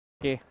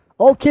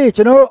Okay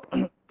ကျွန်တော်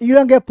အီရ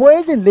န်ကပွဲ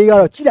စဉ်လေးက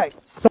တော့ကြည့်လိုက်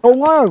စုံ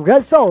ကတော့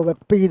red salt ကိုပဲ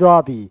ပေး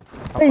သွားပြီ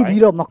တိတ်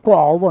ပြီးတော့မကွာ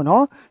ဘူးပေါ့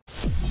နော်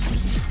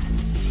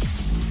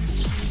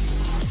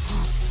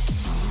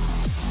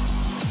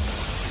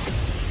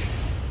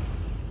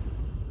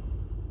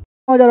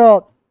ကျတော့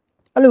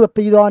အဲ့လိုပဲ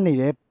ပေးသွားနေ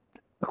တယ်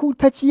အခု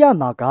ထက်ချီရ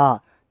မှာက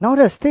နောက်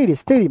တဲ့ state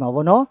တွေမှာ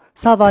ပေါ့နော်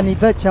server နေ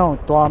ဘက်ချောင်း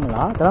သွားမ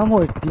လားဒါမှမဟု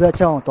တ်ဒီဘက်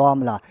ချောင်းသွား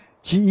မလား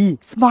GE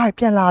smart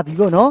ပြန်လာပြီ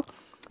ပေါ့နော်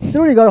သူ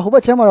တို့တွေကတော့ဟိုဘ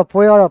က်ချမ်းမှာတော့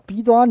ပွဲကတော့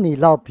ပြီးသွားနေ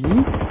လောက်ပြီ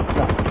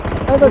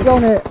အဲ့တော့ကြော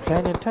င့်နဲ့ဘ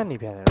န်နဲ့ထက်နေ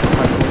ပြန်တယ်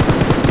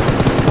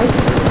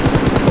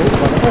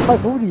အဲ့ဖို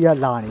က်ဘူးဒီက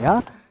လာနေတာ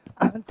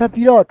တက်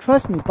ပြီးတော့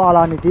trust me ပါ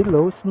လာနေသေး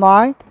လို့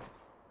smile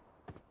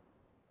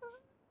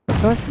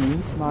trust me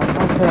smile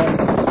နောက်ထပ်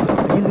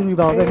ဒီလူတွေ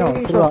ပါပဲနော်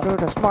သူ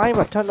တို့ smile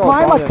မှာထက်တော့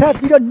smile မှာထက်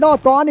ပြီးတော့ not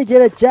သွားနေကြ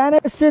တဲ့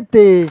Janet စစ်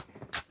တွေ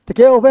တက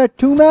ယ်ဟိုဘက်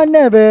 2 man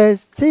နဲ့ပဲ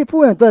စေး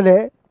ဖို့ရင်တော့လေ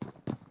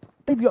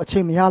တိတ်ပြီးတော့အချိ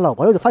န်မရတော့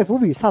ဘာလို့လဲ5-4 စ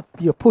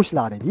ပြီးတော့ push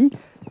လာနေပြီ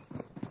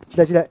ကြ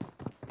ည့်လိုက်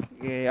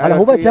အဲ့တော့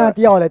ဟိုဘက်ချမ်းတ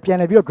ရားလည်းပြန်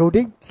လဲပြီးတော့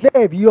rotate လှ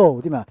ည့်ပြီးတော့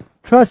ဒီမှာ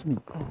trust me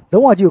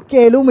လုံးဝကြီးကိုက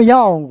ယ်လို့မရ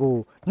အောင်ကို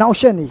နောက်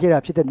ရှက်နေခဲ့တာ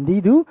ဖြစ်တဲ့ဒီ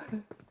သူ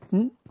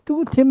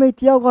teammate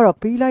တယောက်ကတော့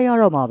ပေးလိုက်ရ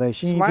တော့မှာပဲ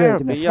ရှင်းပြ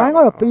ဒီမှာ spine က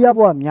တော့ပေးရ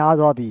ဖို့ကများ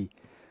သွားပြီ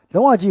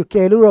လုံးဝကြီးကိုက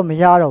ယ်လို့တော့မ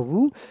ရတော့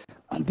ဘူး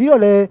ပြီး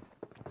တော့လဲ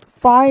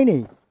fine နေ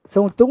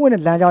စုံသုံးဝင်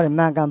တဲ့လမ်းကြောင်းတွေ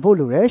မှန်ကန်ဖို့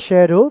လိုတယ်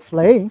shadow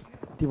flame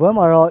ဒီဘက်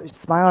မှာတော့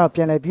spine ကတော့ပြ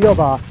န်လဲပြီးတော့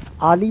ပါ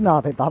အာလီမှာ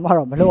ပဲဘာမှ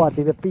တော့မလုပ်ရ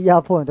သေးပဲပေးရ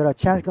ဖို့ရင်တော့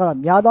chance ကတော့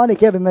များသွားနေ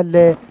ခဲ့ပေမဲ့လ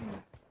ည်း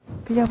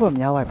ပေးရဖို့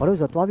များသွားဘာလို့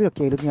ဆိုတော့သွားပြီးတော့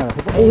ကယ်လို့မရတော့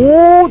ဘူး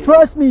အိုး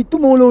trust me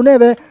သူ့မိုလိုနဲ့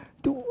ပဲ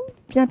သူ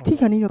ပြန်ထိ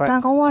ခံနေတော့ကန်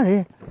ကောင်းသွားတ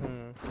ယ်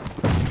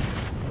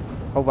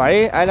ဟုတ်ပါ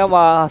ရဲ့အဲ့တော့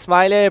မှ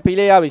smile လေးပြီး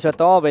လေးရပြီဆို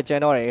တော့ပဲကျ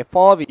န်တော့တယ်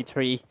 4v3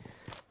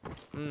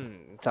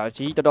 စာ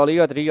ကြီးတော်တော်လေး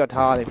တော့တတိယ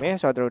ထားရတယ်မယ်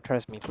ဆိုတော့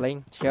trust me flame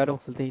shadow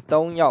ဒီ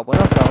3ယောက်ပေါ့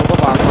နော်ဆိုတော့ဟိုဘ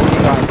က်မှာကို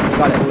ကြီးက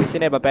လည်းဟိုရှ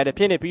င်းနေပဲပဲ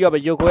ဖြစ်နေပြီးတော့ပဲ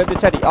Yoko ရဲ့ပစ်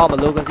ချက်ဒီအောက်မှာ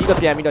Logan စီးတော့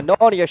ပြန်ပြီးတော့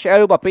Nord ရဲ့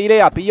shadow ပါပေးလို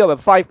က်ရပြီးတော့ပဲ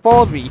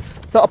 5-4v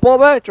ဆိုတော့အပေါ်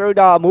ပဲကျွန်တော်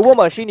ဒါ move ပေါ်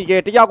မှာရှိနေကြ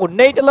တဲ့တယောက်ကို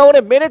nade တစ်လုံး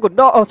နဲ့ minute ကို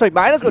not sorry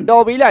minus ကို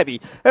တော်ပြီးလိုက်ပြီ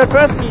အဲ့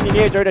trust me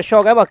နေကျွန်တော်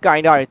shotgun မှာက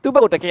င်ထားတယ်သူ့ဘ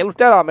က်ကိုတကယ်လို့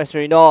တက်လာမယ်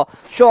ဆိုရင်တော့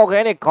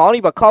shotgun နဲ့ခေါင်း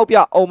လေးပါခောက်ပြ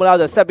အောင်မလား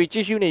ဆိုဆက်ပြီးကြ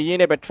ည့်ရှုနေရင်း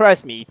နဲ့ပဲ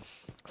trust me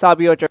စာ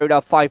ပြီးတော့ကျွန်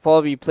တော်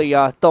 5-4v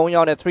player 3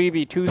ယောက်နဲ့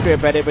 3v2 ဆွဲ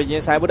ပဲတဲ့ပဲရ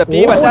င်ဆိုင်ဖို့တ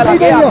ပြေးပါတက်လာ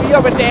ခဲ့ရပြီး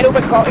တော့ပဲတဲလို့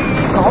ပဲခေါင်း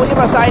ကြီး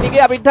မှာဆိုင်နေ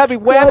ခဲ့ရပြီးထပ်ပြီး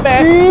well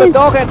man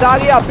တော့ခင်ထား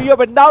ခဲ့ရပြီးတော့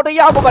ပဲနောက်တစ်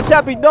ယောက်ကိုမှထ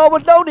ပ်ပြီး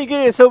normal လုံးနေ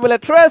ခဲ့ရဆိုမလဲ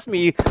trust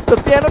me ဆို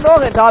ပြန်တော့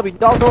ခင်ထားပြီး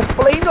တော့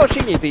flame တော့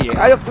ရှိနေသေးတယ်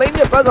အဲ့တော့ flame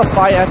ရဲ့ buzz of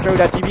fire ကျွန်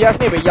တော် DBS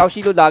နဲ့ပဲရောက်ရှိ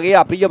လို့လာခဲ့ရ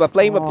ပြီးတော့ပဲ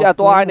flame မပြတ်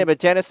သွားနေပဲ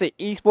Genesis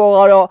Esport က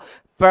တော့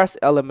first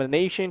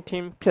elimination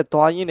team ဖြစ်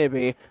သွားရင်းနဲ့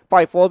ပဲ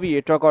 5-4v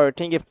အတွက်ကတော့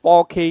think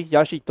 4k ရ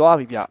ရှိသွား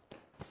ပြီဗျ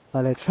ဘာ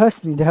လဲ trust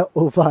me တဲ့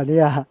over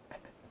လေးอ่ะ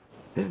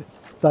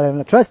ဘာလဲ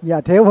trust me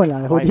အထဲဝင်လာ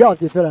တယ်ဟိုတယောက်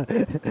ပြပြောတာ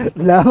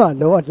လမ်းမှာ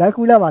လုံးဝလမ်း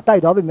ကူးလမ်းမှာတို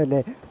က်သွားပြီမဲ့လေ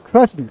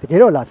trust me တကယ်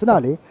တော့လားစွနာ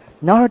လေ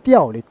နောက်တော့တ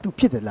ယောက်လေ तू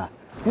ဖြစ်တယ်လား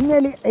နည်းန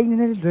ည်းလေးအိမ်နည်း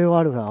နည်းလေးလွဲ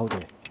သွားလို့တာဟုတ်တ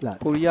ယ်လား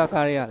ကိုရီးယား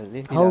ကားတွေရတယ်လေ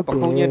ဒီပ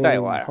ခုံးချင်းတိုက်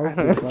သွားတာဟုတ်တ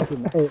ယ်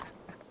အေး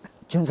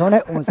ဂျွန်စော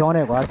နဲ့အွန်စော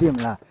နဲ့ကွာသိမ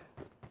လား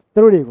သူ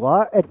တို့တွေကွာ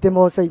အဲ့တင်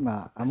မောစိတ်မှာ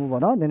အမှု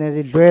ပေါ့နော်နည်းနည်း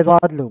လေးလွဲ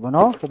သွားတယ်လို့ပေါ့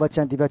နော်ဟိုဘက်ချ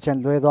န်ဒီဘက်ချန်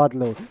လွဲသွားတယ်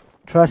လို့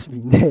trust me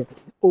နဲ့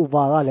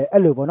over ကလည်း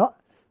အဲ့လိုပေါ့နော်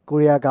ကို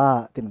ရီးယားက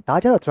တင်ဒါ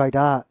ကျတော့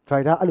driver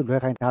အဲ့လိုလွဲ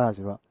ခိုင်းထားတာ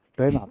ဆိုတော့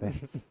လွဲမှာပဲ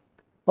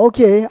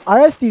okay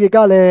RST တွေက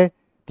လည်း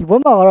ဒီဘ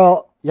က်မှာကတော့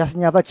ရစ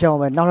ညာဘတ်ချောင်း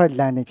ပဲနောက်ထပ်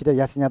landing ဖြစ်တဲ့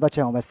ရစညာဘတ်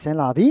ချောင်းပဲဆင်း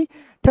လာပြီ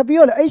ထပ်ပြီး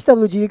တော့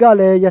HWG က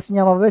လည်းရစ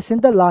ညာမှာပဲဆ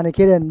င်းသက်လာနေ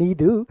ခဲ့တဲ့နီး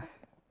သူ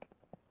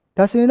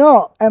ဒါဆိုရင်တော့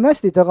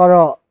MSD တော့က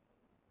တော့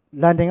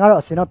landing ကတော့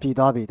အစင်တော့ပြည်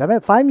သွားပြီဒါပေ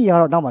မဲ့ 5 mi က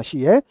တော့နောက်မှာရှိ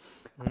ရယ်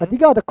အဓိ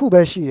ကတစ်ခု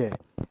ပဲရှိတယ်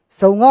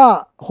စုံက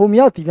ဟို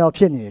မြောက်ဒီမြောက်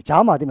ဖြစ်နေတယ်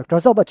ဂျားမှာဒီမှာ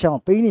cross up ဘတ်ချောင်း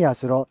ပေးနေရ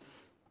ဆိုတော့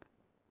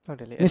ဟုတ်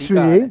တယ်လေအ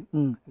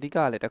ဓိက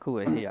လည်းတစ်ခု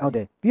ပဲရှိရဟုတ်တ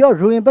ယ်ပြီးတော့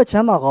ruin ဘက်ချ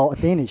မ်းမှာကောအ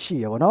တင်းနေရှိ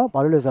ရယ်ဗောနော်ဘာ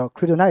လို့လဲဆိုတော့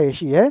kryptonite တွေ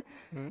ရှိရယ်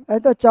အဲ့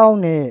တော့ကြောင်း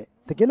နဲ့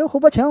တကယ်လို့ဟို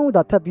ဘက်ချမ်းကို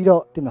သာထပ်ပြီး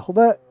တော့ဒီမှာဟိုဘ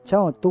က်ချ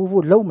မ်းကိုတိုး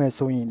ဖို့လုပ်မယ်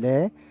ဆိုရင်လ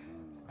ည်း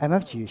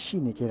MFG ရှိ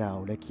နေကြတာ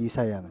ကိုလည်းကြီး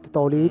ဆိုင်ရမယ်တော်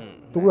တော်လေး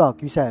တိုးတာ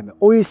ကြီးဆိုင်ရမယ်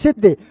Oasis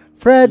တွေ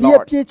Freddy ရဲ့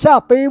ပြစ်ချ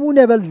ပေးမှု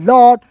နဲ့ပဲ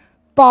Lord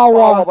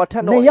Power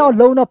နေရောက်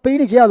လုံးတော့ပေး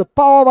နေခဲ့ရလို့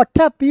Power ပါထ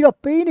ပ်ပြီးတော့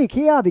ပေးနေ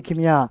ခဲ့ရပြီခင်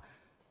ဗျာ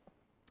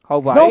ဟု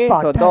တ်ပါရဲ့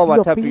တော့ပါ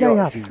ထပ်ပြီးတော့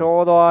ချော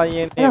သွားရ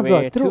င်းနဲ့ပဲ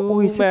2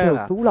 man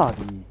တူးလာ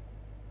ပြီ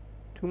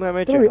2 man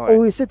ပဲကျန်တော့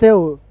Oasis တဲ့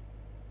ကို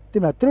ဒီ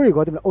မှာသူတို့တွေက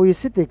ဒီမှာ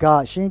Oasis တွေက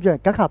ရှင်းပြ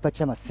ဂက်ခါပတ်ချ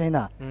က်မှာဆင်း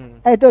တာ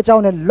အဲ့တော့ကြော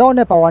င့်လည်း Lord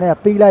နဲ့ Power နဲ့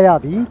ပေးလိုက်ရ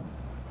ပြီ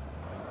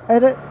အဲ့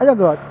ကြောင့်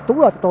ပြော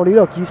တူးတာတော်တော်လေး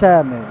တော့ကြီးစားရ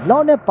မယ်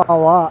Lord နဲ့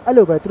Power အဲ့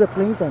လိုပဲသူတို့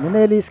playing ဆိုင်နည်းန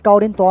ည်းလေး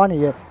scouting သွားနေ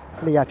တဲ့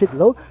player ဖြစ်တယ်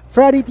လို့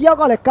Freddy တယောက်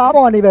ကလည်းကား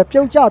ပေါ်နေပဲ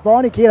ပြုတ်ကျ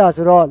သွားနေခဲ့တာ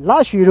ဆိုတော့လ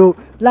ရွှေတို့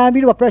လမ်း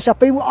ပြီးတော့ pressure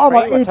ပေးမှုအောက်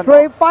မှာ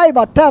A-Trade 5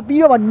ပါထပ်ပြီး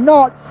တော့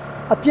not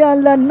အပြန်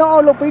လန်နော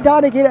က်လို့ပေးထား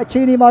နေခဲ့တဲ့အခြေ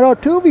အနေမှာတော့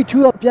 2v2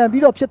 တော့ပြန်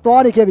ပြီးတော့ဖြစ်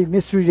သွားနေခဲ့ပြီ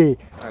mystery တွေ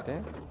ဟုတ်တယ်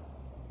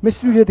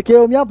mystery တွေတကယ်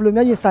လို့များဘယ်လို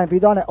များရင်ဆိုင်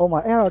ပေးသွားနေအောင်မ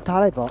အဲ့တော့ထား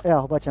လိုက်ပါအဲ့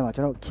ဟိုဘက်ချမ်းမှာ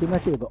ကျွန်တော် key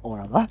message ပဲអော်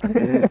တာပါ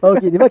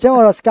okay ဒီဘက်ချမ်း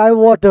မှာတော့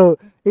Skyward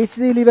AC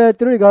လေးပဲ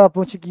သူတို့ကတော့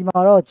Punchiki မှာ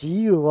တော့ G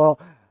တို့တော့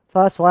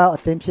first wire အ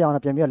သင်းဖြစ်အောင်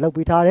ပြန်ပြီးတော့လုပ်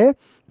ပေးထားတယ်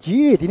G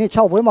တွေဒီနေ့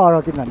6ပွဲမှာ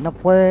တော့ဒီမှာ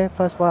2ပွဲ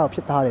first wire ဖြ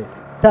စ်ထားတယ်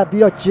တက်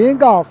ပြီးတော့ Jin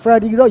က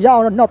Freddy တော့ရအော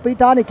င်တော့ knock ပေး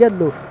ထားနေခဲ့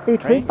လို့ A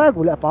trade back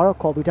ကိုလည်းအပါတော့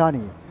ခေါ်ပေးထား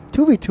နေ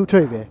 2v2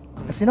 trade ပဲ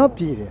အစင်တော့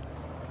ပြေးတယ်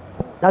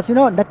ဒါ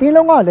ဆိုတော့နှစ်တ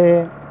င်းလုံးက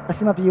လည်းအစ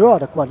မပြေတော့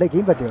တကူက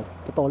လက်ဂိမ်းဘက်တယ်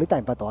တော်တော်လေးတို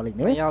င်ပတ်သွားလိမ့်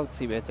မယ် မရောက်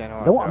စီပဲကျန်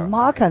တော့ လုံး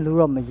အမားခံလို့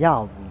တော့မရ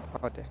ဘူး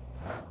ဟုတ်တယ်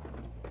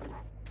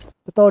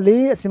တော်တော်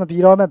လေးအစမ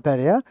ပြေတော့မဲ့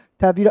ဘက်တယ်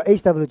ထပ်ပြီးတော့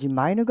HWG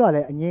မိုင်းတို့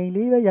ကလည်းအ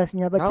ငြိမ်လေးပဲရစ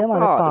ညာဘက်ချမ်း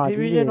မှာလ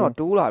ည်းပါပြီး တော့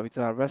တိုးလာ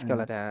ပြီဆိုတာ Red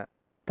Skeleton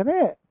ဒါပေ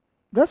မဲ့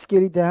Red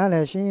Skeleton ကလ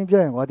ည်းရှင်းပြ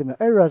ရင်ကွာဒီ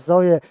မှာအဲ့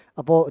Result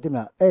ရဲ့အပေါ်ဒီ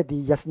မှာအဲ့ဒီ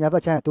ရစညာ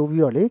ဘက်ချမ်းတိုး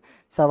ပြီးတော့လေ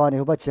server နေ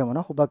ဟိုဘက်ချမ်းမှာ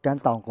နော်ဟိုဘက်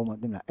ကန်တောင်ကုန်းမှာ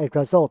ဒီမှာအဲ့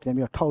Result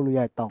ကိုပြန်ပြီးတော့ထောက်လို့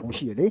ရတဲ့တောင်ကုန်း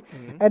ရှိရလေ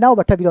အဲ့နောက်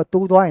ဘက်ထပ်ပြီးတော့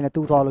တိုးသွားရင်လ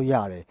ည်းတိုးသွားလို့ရ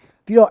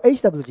တယ်ပြီးတော့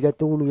HWG လည်း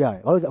တိုးလို့ရတယ်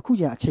ဘာလို့လဲဆိုအခု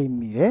ချိန်အ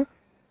ချိန်မီတယ်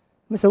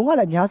မစုံ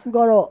ကလည်းအများစု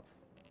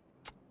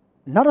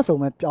ကတော့နောက်တစ်စုံ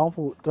ပဲပြော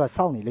င်းဖို့သူက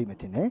စောင့်နေလိမ့်မယ်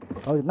တင်တယ်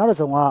ဘာလို့နောက်တစ်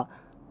စုံက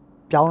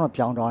ပြော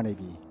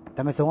င်းသွားနေပြီ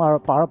ဒါပေမဲ့စုံ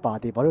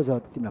ကတော့ပါသေးဘာလို့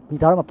ဆိုတော့ဒီမှာမိ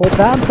သားတော့မပေါ်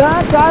ပန်း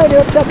တိုင်း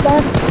တယ်ဖြတ်တ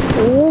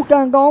န်းအိုးက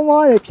န်ကောင်း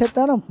သွားတယ်ဖြတ်တ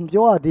န်းတော့မ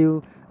ပြောရသေး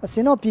ဘူးအ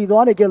စင်းတော့ပြည်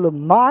သွားနေကြလို့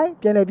မိုင်း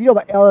ပြန်နေပြီးတော့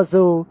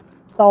LSO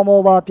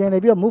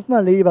တောင်ပေါ်ပါပြန်နေပြီးတော့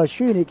movement လေးတွေပါ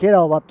ရွှေ့နေခဲ့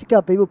တော့ပါ pick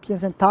up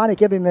ပေးဖို့ပြင်ဆင်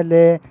ထားနေခဲ့ပေမဲ့လ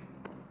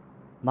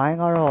ည်းမို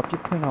င်းကတော့ပြစ်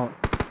ခွ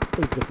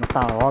င့်တော့တိတ်ပြမ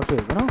တာတော့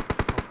ခဲ့ဘူးနော်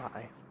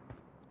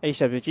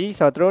HWG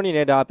ဆိုတော့သူတို့အနေ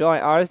နဲ့ဒါပြောရ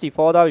င် RSD4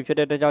 သားပြီဖြစ်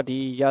တဲ့အတွက်ကြောင့်ဒီ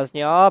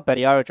Yasnya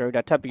barrier ကိုကျွန်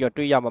တော်တို့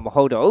ထပ်ပြီးတော့တွေးရမှာမ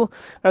ဟုတ်တော့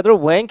ဘူးအဲ့တော့သူ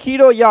တို့ 1 key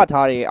တော့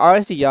ရထားတယ်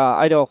RSD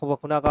ကအဲ့တော့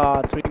ခုနက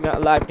3 man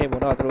alive နေ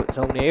ပေါ့နော်သူတို့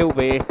zone နေဦး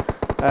ပဲ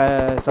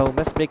zone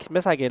miss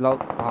cycle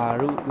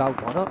လောက်ဘာလို့လောက်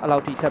ပေါ့နော်အဲ့လော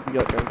က်ထိ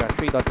ထပ်ပြီးတော့ကျွန်တော်တို့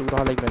straight တော့တူ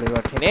သွားလိမ့်မယ်လို့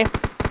တော့ထင်တယ်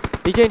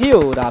ဒီ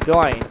ချိန်ထိကိုဒါပြော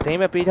ရရင်သတ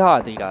င်းပဲပေး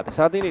ထားရသေးတာတ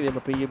ခြားသတင်းတွေလည်း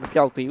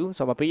မပြောက်သေး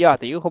ဘူးဆိုတော့မပေး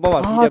ရသေးဘူးဟို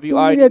ဘက်မှာ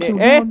PWR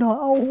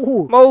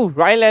နဲ့မဟုတ်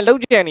Rhineland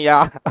လောက်ကျန်နေရ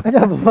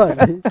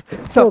အဲ့ဒါဘာလဲ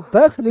so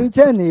best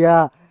legend နေ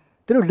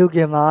ကသူတို့လူက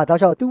င်မှာတောက်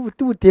ချောက်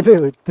သူ့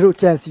debate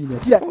ကိုသူတို့ကြံစီနေ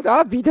ပြဒါ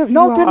VW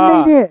နောက်တစ်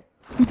နေ့နဲ့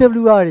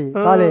PWR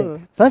တွေဗာလေ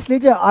best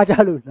legend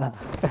အားကြလို့လား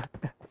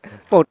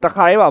ဟုတ်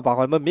တခါလေးပါ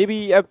ခေါ် maybe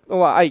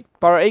ဟိုအဲ့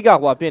power 8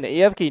ကဟိုဖြစ်နေ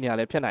AFK နေ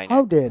ရလဲဖြစ်နိုင်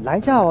တယ်ဟုတ်တယ်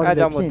line ချပါလို့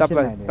အဲ့ကြောင့်မို့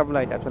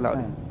တပ်လိုက်တာဖြစ်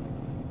လောက်တယ်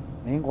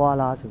မင်း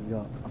ကွာလား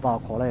ဆိုပြီးတော့အ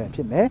ပေါခေါ်လိုက်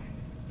ရဖြစ်မယ်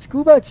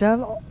scuba jam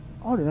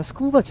ဟုတ်တယ်နော်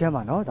scuba jam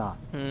မှာနော်ဒါ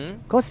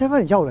God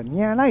 7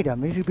ရောက်လာညံလိုက်တာ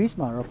military base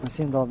မှာတော့မ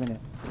စင်တော့ဘဲနဲ့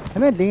ဒါပေ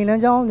မဲ့လေလ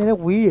န်းချောင်းနည်းနည်း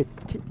ဝေးရ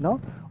နော်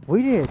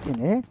ဝေးတယ်ဖြစ်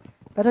နေ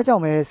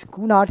အဲ့ဒါကြောင့်ပဲ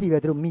schooner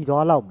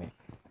အထိပဲသူတို့မိသွားလောက်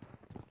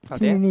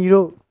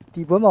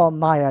မယ်ဒီနီတို့ဒီဘွဲ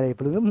မှာမာရတယ်ဘ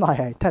ယ်လိုမျိုးမာ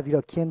ရတယ်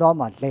ထပ်ပြီးတော့ခ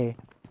င်းသွားမှာလဲ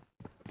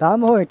ဒါ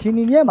မှမဟုတ်ရင်ဒီ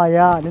နီရဲ့မာရ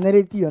နည်းနည်း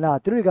လေးတည်ရလား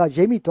သူတွေက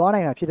ရိ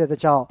မ့်မိသွားနိုင်တာဖြစ်တဲ့အတွ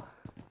က်ကြော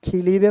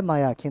င့်ခီလေးပဲမာ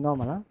ရခ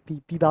င်းသွားမှာ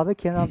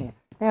လားပြီးပါပဲခ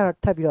င်းသွားမှာ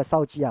အဲ့တော့ထပ်ပြီးတော့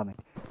စောက်ကြည့်ရမယ်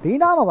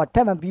ဘေးနားမှာထ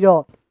ပ်မှပြီး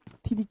တော့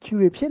TDQ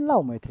တွေဖြစ်လော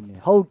က်မယ်ထင်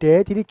တယ်ဟုတ်တယ်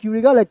TDQ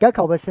တွေကလည်း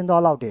ဂက်ခေါက်ပဲဆင်း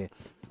သွားလောက်တယ်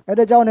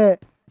အဲ့ဒါကြောင့်နဲ့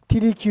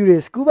TDQ တွေ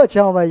scuba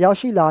channel ပဲ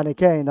ရောက်ရှိလာနေ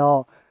ခဲ့ရင်တော့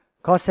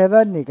God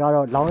 7နေ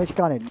ကတော့ launch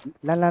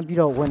ကနေလ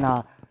န်းပြီးတော့ဝ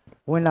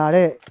င်လာ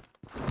တဲ့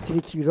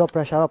TDQ တော့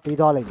pressure တော့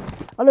ပေးသွားလိမ့်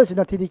မယ်အဲ့လိုဆို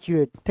တော့ TDQ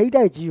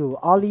တွေထိတ်တိုက်ကြီးကို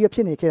early ဖြ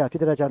စ်နေ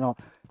ခဲ့တာဖြစ်တဲ့ကြော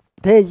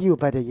င့်တော့ဒဲကြီးကို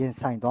ဘယ်တည်းရင်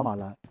ဆိုင်သွားမှာ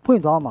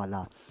လားဖွင့်သွား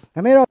မှာလားဒါ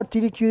ပေမဲ့တော့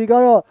TDQ တွေက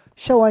တော့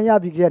ရှော့ဝမ်းရ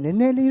ပြီးကြတဲ့န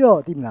ည်းနည်းလေးတော့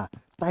သိမလား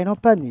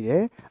တိုင်တော့ပတ်နေ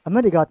တယ်အ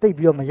မက်တွေ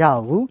ကတိတ်ပြီးတော့မ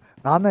ရဘူး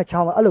9မှတ်ချော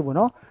င်းအဲ့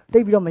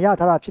လိုပေါ့နော်တိတ်ပြီးတော့မ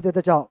ရထားတာဖြစ်တဲ့အ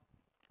တွက်ကြော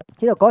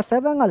င့်ဒီတော့ God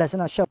 7ကလည်းဆ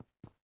န္ဒရှော့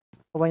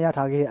ဝမ်း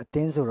ရထားခဲ့တဲ့အတ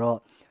င်းဆိုတော့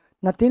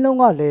နှစ်တင်းလုံး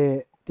ကလ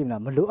ည်းသိမ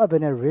လားမလိုအပ်ဘဲ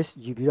နဲ့ risk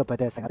ယူပြီးတော့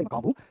ပတ်တဲ့ဆိုင်ကတိတ်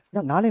ကောင်း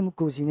ဘူးဒါကြောင့်နားလည်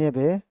မှုကိုစီ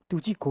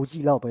နဲ့ပဲတူကြည့်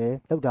ကိုကြည့်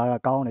လောက်ပဲလောက်တာတော့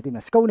ကောင်းတယ်သိမ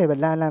လား scope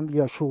နဲ့ပဲလ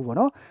န်းပြီးတော့ show ပေါ့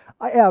နော်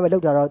အဲ့ပဲလော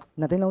က်တာတော့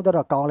နှစ်တင်းလုံး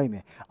တော့ကောင်းလိမ့်မ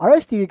ယ်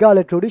RST ကလ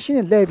ည်း tradition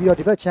နဲ့လှည့်ပြီးတော့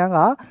ဒီဘက်ချမ်းက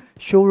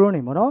showroom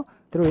နေပေါ့နော်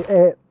သူတို့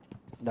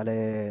ဒါ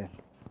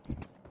လည်း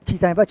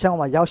ချီဆိုင်ဘက်ချမ်း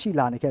မှာရောက်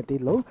ရှိလာနေခဲ့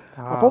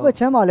သေးလို့အပေါ်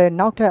ဘက်ချမ်းမှာလ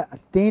ည်းနောက်ထပ်အ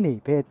သင်း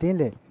တွေဘယ်အသ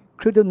င်းလဲ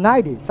Crypto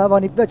Night တွေ server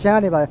နေဘက်ချမ်း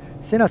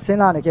ကနေပါဆ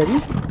င်းလာနေခဲ့ပြီ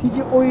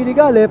PGOE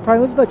တွေကလည်း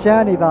private ဘက်ချမ်း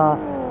ကနေပါ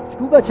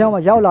school ဘက်ချမ်း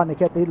မှာရောက်လာနေ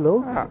ခဲ့သေးလို့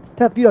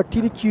ထပ်ပြီးတော့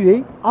TDQ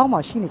တွေအောက်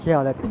မှာရှိနေခဲ့ရ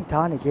လဲပြီး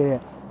ထားနေခဲ့တဲ့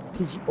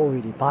PGOE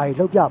တွေဘာတွေ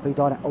လောက်ပြပေး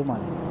သွား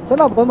တဲ့အုံးပါလဲဆက်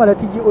တော့ဘက်မှာလည်း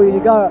PGOE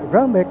တွေက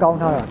rank ပဲကောင်း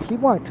ထားတာ key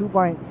point 2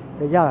 point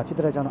ပဲ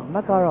ရတာဖြစ်တဲ့ကြောင့်အ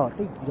မတ်ကတော့တိ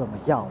တ်ပြီးတော့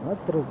မရ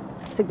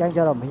အောင်နော်သူတို့စိတ်တို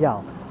င်းကြတော့မရအော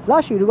င်လာ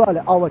ရွှေတို့ကလ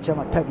ည်းအောက်ဘက်ချမ်း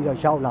မှာထပ်ပြီးတော့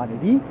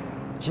ရောက်လာနေပြီ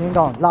ဂျ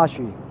င်းကောင်လှ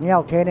ရွှေနှစ်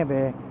ယောက်ခဲနဲ့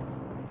ပဲ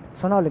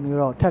ဆွမ်းတော်လို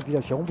မျိုးတော့ထပ်ပြီး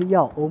တော့ရုံးပြီး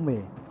ရောက်အောင်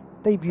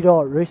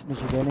မယ်တိတ်ပြီးတော့ race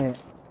မရှိဘဲ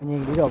နဲ့အ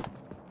ငြိမ်လေးတော့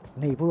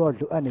နေဖို့တော့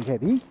လိုအပ်နေ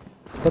ခဲ့ပြီ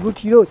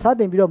WT တို့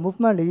စတင်ပြီးတော့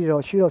movement လေးတွေ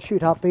တော့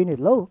ရွှေ့ထား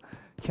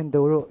ပေးနေလို့ခင်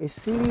တိုတို့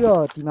AC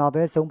တော့ဒီ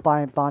မှာပဲစုံ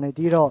ပိုင်းပါနေ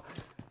ပြီးတော့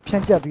ဖြ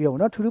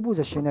န့်ကျက်ပြီးတော့နော်ထူးထူး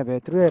position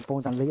နဲ့ပဲသူတို့ရဲ့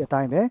ပုံစံလေး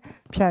အတို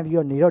င်းပဲဖြန့်ပြီး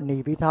တော့နေ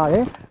ပေးထား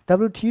တယ်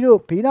WT တို့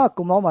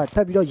ဘေးနာကွန်မောင်းမှာ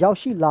ထပ်ပြီးတော့ရောက်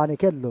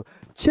ရှိလာနေခဲ့လို့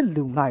ချစ်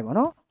လူ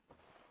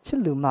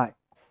မိုက်ပေါ့နော်ချစ်လူမိုက်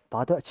ဘာ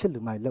တော့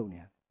အချစ်လူမိုက်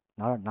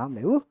လုံနေတော့နား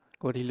မလဲဘူး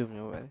ကိုဒီလို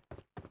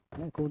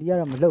မျိုးပဲကိုဒီ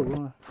ကတော့မလုပ်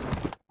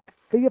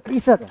ဘူးပေး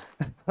ဆက်တယ်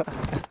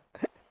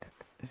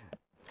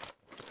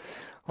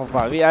ဟုတ်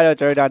ပါပြီအဲ့တော့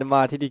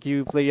ကျွန်တော်ဒီမှာ TTQ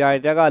player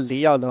တက်က4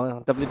ယောက်လုံး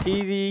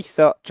WTZ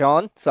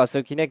John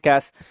Sasuke နဲ့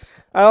Gas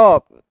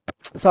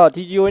အဲ့တော့ဆိုတော့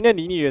TGO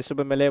နဲ့နီးနေတဲ့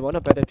Super Mele ပေါ့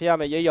နော် battle ဖြစ်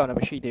ရမယ့်ရိပ်ရောင်လည်း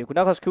မရှိသေးဘူးခု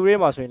နက Screw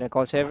မှာဆိုရင်လည်း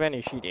Call 7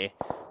နေရှိတယ်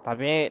ဒါ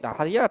ပေ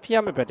မဲ့ဒါဟာဒီကဖြစ်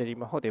ရမယ့် battery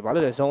မဟုတ်သေးဘာ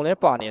လို့လဲ zone လဲ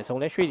ပါနေ zone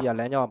လဲရွှေ့စီရ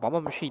လမ်းကြော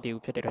င်းဘာမှမရှိသေး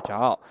ဘူးဖြစ်တဲ့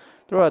အတွက်ကြောင့်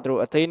သူတို့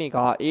အသေးတွေက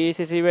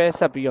အေးဆေး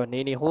ဆေးပဲဆက်ပြီးတော့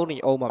နေဟိုးနေ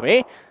အောင်ပါပဲ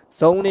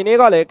zone နေနေ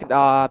ကလ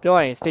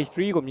ည်းဒါပြောရရင် stage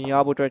 3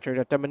ကိုမြင်ရဖို့အတွက်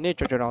10 minute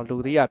ကျော်တောင်လူ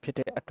သေးရဖြစ်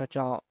တဲ့အတွက်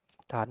ကြော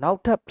င့်ဒါနောက်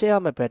ထပ်ဖြစ်ရ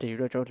မယ့် battery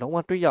တော့ကျွန်တော်လုံးဝ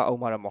တွေးရအောင်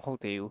မှာတော့မဟုတ်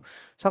သေးဘူး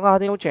15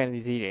သိန်းလုံး channel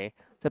သေးတယ်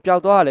ပြောက်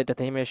သွားတယ်တ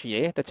သိမ်းပဲရှိ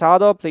တယ်တခြား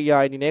သော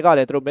player တွေနေက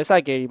လည်းသူတို့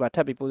mid-side carry မှာထ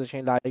ပ်ပြီး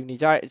position လာနေ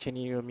ကြတဲ့အ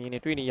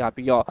ချိန်ကြီးမြင်နေတွေ့နေရ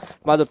ပြီးတော့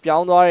ဒီမှာဆိုပြော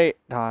င်းသွားတဲ့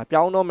ဒါ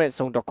ပြောင်းတော့မဲ့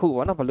zone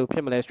တစ်ခုပေါ့နော်ဘယ်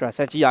လိုဖြစ်မလဲ stress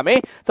ဆက်ကြည့်ရမယ်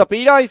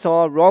ဆိုပြီးတော့ဆို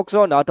rock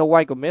zone နောက်တစ်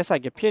white ကို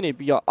mid-side ဖြစ်နေ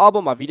ပြီးတော့အောက်ဘ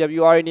က်မှာ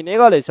VWR နေနေ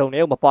ကလည်း zone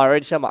တွေကို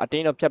မပါတဲ့ချက်မှာအ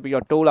တင်းတော့ဖြတ်ပြီး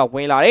တော့တိုးလာ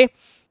ဝင်လာတယ်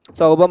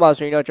ဆိုတော့ဘက်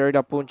မှာဆိုရင်တော့ Jerry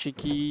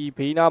Punchiki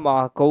ဘေးနားမှာ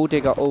gold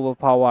digger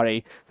overpower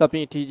တွေဆို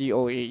ပြီး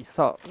TGOA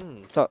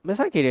ဆို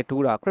missile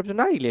တွေတူးတာ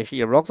kryptonite တွေလည်းရှိ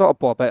ရ rock zone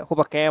အပေါ်ဘက်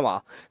ဟိုဘက်ကမ်း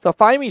မှာဆို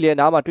5 million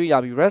နားမှာတွေ့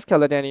ရပြီး red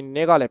skeleton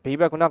တွေနဲ့ကလည်းဘေး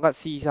ဘက်ခုနက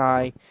C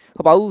sign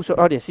ဟိုပါဦးဆို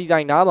တော့ဒီ C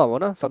sign နားမှာပေါ့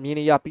နော်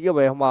ဆိုမြင်နေရပြီးတော့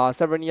ပဲဟိုမှာ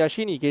Severnia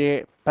ရှိနေခဲ့တဲ့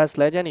best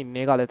legend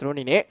တွေနဲ့ကလည်းသူတို့အ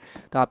နေ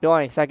နဲ့ဒါပြောရ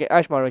ရင် second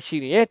ash မှာတော့ရှိ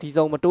နေ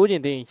တယ်ဒီစုံ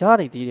မတိုးကျင်သေးရင်ရ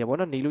နေသေးတယ်ပေါ့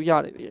နော်နေလို့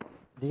ရနေသေး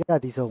တယ်ဒီက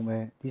ဒီ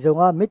စုံပဲဒီစုံ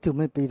က mid to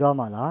mid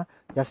ပေးသွားမှာ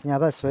လားရ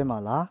စညာဘက်ဆွဲမှာ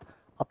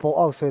လားအပေါ်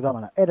အောက်ဆွဲသွား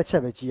မှာလားအဲ့တစ်ချ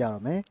က်ပဲကြည့်ရတော့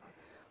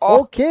မယ်โ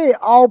อเ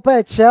คအောက်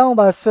ဘက်ချမ်း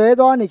ပါ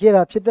ဆွဲသွားနေခဲ့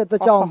တာဖြစ်တဲ့အတွ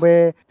က်ကြော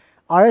င့်ပဲ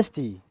RST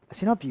အစ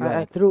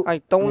င်းတော့ပြီးပါတယ်သူတို့အဲ့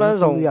3လမ်း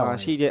စုံမှာ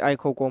ရှိတဲ့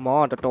အဲ့ခုတ်ကုံ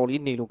မောင်းကတော်တော်လေး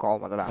နေလို့ကောင်း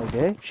ပါသလားဟုတ်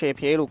တယ် share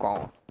ဖြဲလို့ကော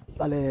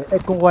င်းပါလေအဲ့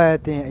ကွန်ဝါ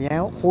တင်အ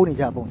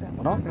ရန်ဟိုးနေကြပုံစံ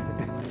ပေါ့နော်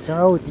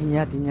ကျွန်တော်တို့ဒီည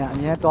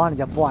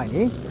အများသွားနေကြ point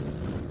လေ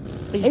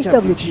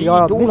HWG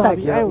ကတော့ missile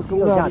ပြီးအဲ့ကို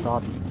စီးလို့ရသွား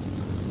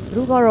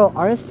ပြီသူတို့ကတော့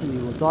RST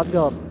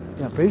ကိုသွားပြီးတော့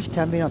bridge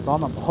campaign တော့သွား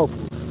မှာမဟုတ်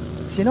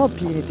ဘူးစ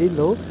င်းတော့ပြီးနေသေး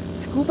လို့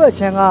Scuba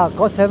ချန်က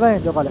God 7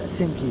ရဲ့တော့ကလည်းအဆ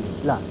င်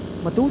ပြေလား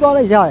မတူးသွား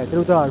လဲရတယ်သူ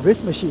တို့က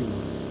risk မရှိ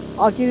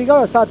ဘူးအာကီရီက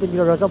တော့စတင်ပြီး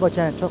တော့ reservoir ချ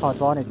န်ထွက်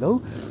ခွာသွားနေလို့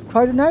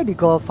Kryptonite ဒီ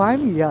ကော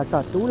5 million အစ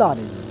တိုးလာ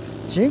နေ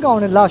တယ်ဂျင်း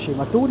ကောင်နဲ့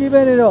လရွှေမှာတိုးနေပဲ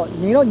နေတော့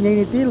ငိန်တော့ငိန်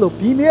နေ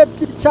သေးလို့ဘီမ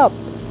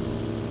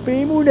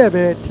ရဲ့ပြစ်ချပေးမှုနဲ့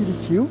ပဲ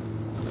TDQ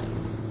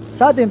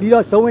စတင်ပြီး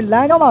တော့ဇုံဝင်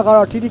လမ်းကြောင်းမှာ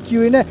ကတော့ TDQ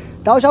တွေနဲ့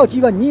တောက်လျှောက်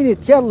ကြီးပဲညင်းနေ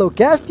တက်လို့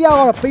gas တရား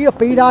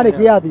ကတော့ပေး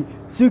ထားနေကြရပြီ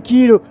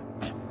Zuki တို့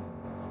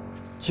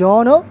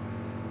John တို့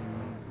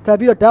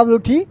ထပ်ပြီးတော့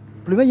WT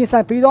ဘလူးမရင်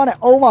ဆိုင်ပေးသွား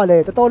တဲ့အော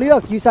င်းပါလေတော်တော်လေး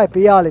တော့ကြီး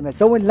ဆိုင်ပေးရလိမ့်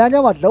မယ်ဇုံဝင်လ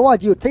မ်းကြောင်းမှာလုံးဝ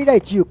ကြီးကိုထိတ်တို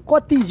က်ကြီး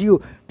ကိုကွက်တိကြီးကို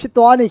ဖြစ်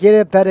သွားနေ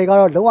ခဲ့တဲ့ဘက်တွေ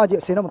ကတော့လုံးဝကြီး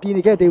အစင်တော့မပြေ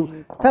နေခဲ့သေး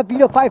ဘူးထပ်ပြီး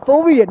တော့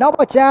5-4 ရဲ့နောက်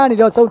မှချ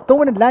မ်းနေတော့ဇုံ3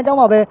မိနစ်လမ်းကြောင်း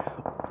မှာပဲ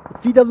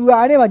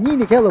VWR နဲ့မှညှိ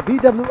နေခဲ့လို့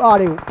VWR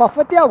တွေကို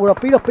perfect တယောက်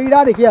ကိုတော့ပေး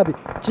ထားနေခဲ့ရပြီ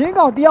ဂျ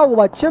င်းကောင်တယောက်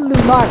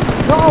ကိုပါချစ်လူမို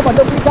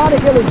င်းတော့မှလုပ်ပေး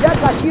ထားနေခဲ့လို့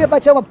ရက်ကရှိတဲ့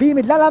ဘက်ချက်မှာပြီး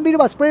မိလန်းပြီး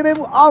တော့ spray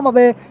ပေးမှုအောက်မှာ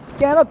ပဲ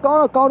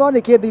ကန်တော့ကော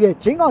င်းတော့နေခဲ့သေးတယ်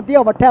ဂျင်းကောင်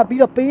တယောက်မှာထပ်ပြီး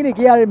တော့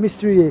ပေးနေခဲ့ရတဲ့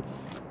mystery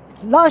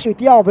တွေလာရှိ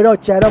တရား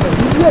ဘယ်တော့ကျန်တော့မလဲ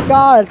ဒီ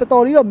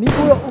ကားတော်တော်လေးတော့မိ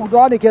ဖို့တော့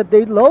ဥသွားနေခဲ့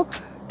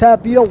သေးလို့ထပ်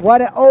ပြီးတော့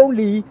one and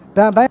only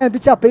ဗန်ဘန်ပြ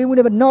ချပေးမှု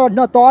နဲ့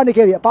not သွားနေ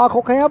ခဲ့ပြီ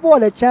အပါခေါ်ခံရဖို့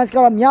လည်း chance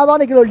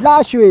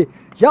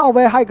ကတော့များသွားနေကြလို့လာရွှေရောက်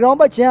ပဲ high ground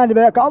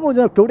ဘက်ချန်နေပဲအကောင်း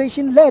ဆုံး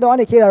rotation လဲသွား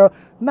နေ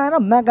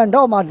ခဲ့တာတော့မှန်ကန်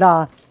တော့မှလာ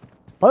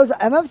ဘာလို့ဆို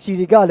MFG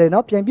တွေကလည်းเน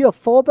าะပြန်ပြီးတော့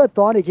 4 back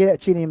သွားနေခဲ့တဲ့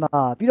အခြေအနေမှာ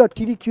ပြီးတော့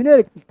TDQ နဲ့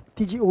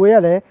TGO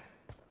ရလ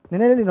ည်းန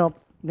ည်းနည်းလေးတော့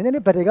နည်း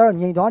နည်းဘက်တွေ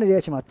ကတော့ငြိမ်သွားနေ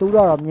တဲ့အချိန်မှာတိုး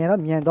တော့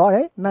မြန်သွား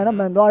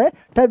တယ်မှန်သွားတယ်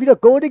ထပ်ပြီးတော့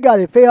gold digger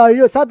တွေ Ferrari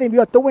တို့စတင်ပြီး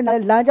တော့တိုး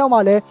ဝင်လာတဲ့လမ်းကြောင်းမှာ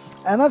လည်း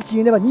MFG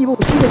နဲ့ညှိဖို့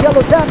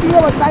ရှိနေကြလို့ထပ်ပြီး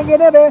တော့ဆိုင်ကယ်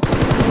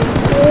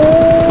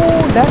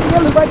နဲ့ပဲအိုးလ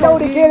မ်းကြီးလူပိုက်တော့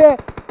နေခဲ့တဲ့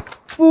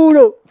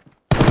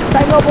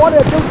ဖူးတို့ဆိုင်ကယ်ဘော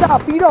တွေပြုတ်ချ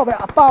ပြီးတော့ပဲ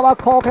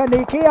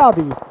အပါပါခေါ်ခံနေခဲ့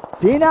ရပြီ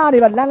ဒီ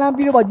နားနေပါလ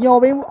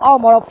န်းပြီးတော့ညော်ပေးမှုအော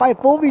က်မှာတော့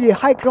 5-4V တွေ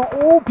high ground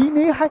အိုးဘီ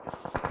နေ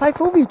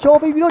 5-4V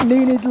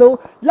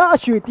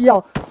ချိုးပြီးတော့နေလို့လာရွှေတ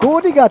ယောက်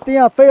gold digger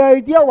တင်ရ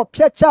Ferrari တယောက်ဖြ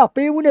တ်ချ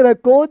ပေးမှုနဲ့ပဲ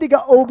gold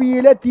digger OB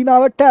လည်းဒီ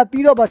မှာပဲတက်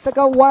ပြီးတော့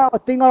second wire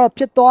အတင်းကတော့ဖြ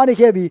စ်သွားနေ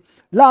ခဲ့ပြီ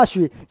လာ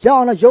ရွှေ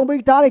ရအောင်တော့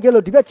ယုံပေးထားနေခဲ့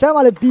လို့ဒီဘက်ချမ်း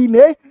မှာလ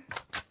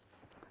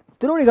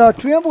ည်းဘီနေသူတို့တွေကတော့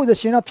train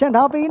position တော့ဖြ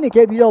န့်ထား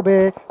ပေးနေခဲ့ပြီးတော့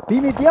ပဲဘီ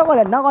မီတယောက်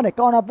ကလည်းနောက်ကနေ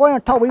counter point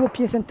ထောက်ပေးဖို့ပြ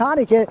င်ဆင်ထား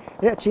နေ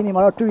ခဲ့တဲ့အခြေ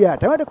အနေမှာတော့တွေ့ရတယ်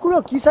ဒါပေမဲ့တခု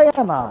တော့ကြီးဆိုင်ရ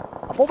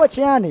မှာအပေါ်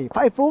ဘက်ချမ်းကနေ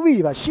 5-4V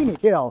တွေပါရှိနေ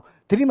ခဲ့တာကို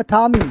သတိမ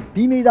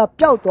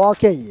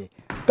ထားမိဘီမီသာပျောက်သွားခဲ့ရင်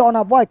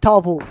counter point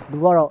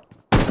ထောက်ဖို့လူကတော့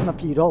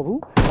မပြေတော့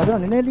ဘူးဒါဆိုတော့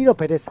နည်းနည်း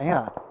လေးတော့ဘယ်တဲ့ဆိုင်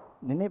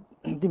ရနည်းန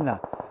ည်းသိမ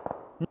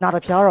လားနာတ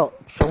ပြားတော့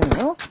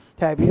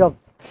ရှုံးနေနော်ထ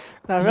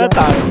ည့်ပြီးတော့နာရ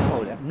တာဟု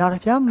တ်တယ်နာတ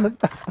ပြား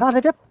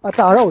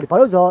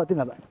အတာတော့ဘာလို့ဆိုတော့သိ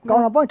မလား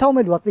ကောင်တာ point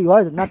ထောက်မဲ့လူ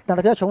ကသိသွားတယ်နာ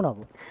တပြားရှုံးတာ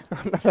ပေါ့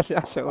နာ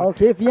တပြားရှုံး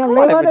Okay VN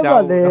level တော့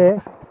လေ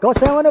God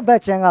 7နဲ့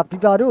back channel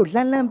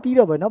ကပြပါတို့လှမ်းပြီး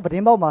တော့ပဲเนาะပတ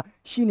င်းပေါက်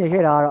မှာရှိနေ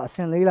ခဲ့တာကတော့အစ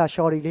င်လေးလား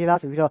shorty လေးလား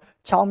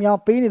ဆိုပြီးတော့ချောင်းမြော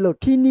င်းပေးနေလို့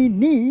ထီနီ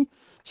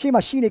ရှေ့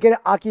မှာရှိနေခဲ့တဲ့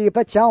arcade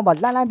ဘက်ချောင်း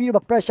မှာလှမ်းပြီး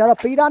တော့ pressure တော့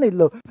ပေးထားနေ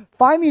လို့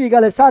5 minute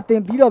ကလည်းစ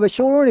တင်ပြီးတော့ပဲ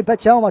showroom တွေဘက်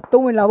ချောင်းမှာ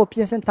တုံး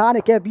ဝင်လာဖို့ပြင်ဆင်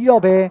ထားနေခဲ့ပြီး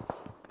တော့ပဲ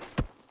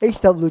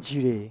HWG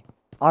တွေ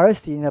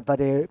RST နဲ့ပတ်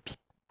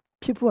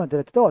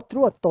သက်ဖြစ်ဖို့တဲ့တော့သူ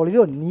တို့တော်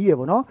လေးတော့နီး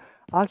တယ်ဗောနော်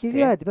အာခီ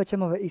ရီကဒီဘက်ချက်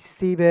မှာပဲ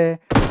ACC ပဲ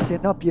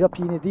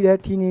စင်တော့ပြီးတော့ဖြီနေသေးတယ်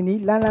ထီနေ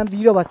လန်း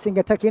ပြီးတော့ပါ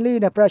single attacking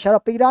လေးနဲ့ pressure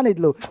တော့ပေးထားနေ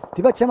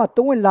တယ်လို့ဒီဘက်ချက်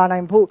မှာတုံးဝင်လာ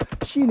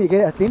နိုင်ဖို့ရှိနေ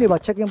ခဲ့တဲ့အသင်းတွေပါ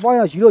checking point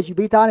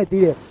ရောယူပေး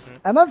ထားနေသေးတယ်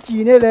MFG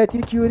နဲ့လည်း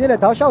TQ နဲ့လ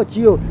ည်းတောက်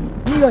လျှောက်ကြီးကို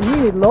ပြီးတော့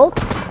ညှိနေလို့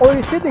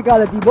Oasis တွေက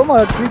လည်းဒီဘက်မှာ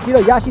တော့ 3 kilo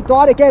ရရှိ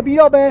သွားတယ်ခဲ့ပြီး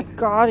တော့ပဲ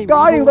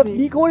ကားတွေပဲ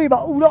မီကိုတွေပါ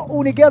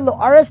ဦးနေခဲ့လို့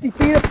RST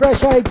ပေးတဲ့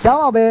pressure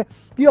တွေကြောင်းပါပဲ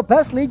ပြီးတော့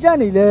best legend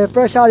တွေလည်း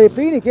pressure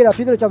တွေပေးနေ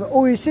ခဲ့တာဖြစ်တဲ့ကြောင့်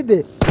Oasis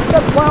တွေတ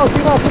က်သွားဒီ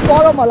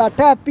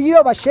မှာဖြစ်သွားတော့မှလာထပ်ပြီး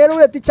တော့ share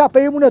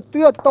ရဲ့ပြချပေးမှုနဲ့သူ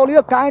တို့တော်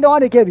လေးတော့ကို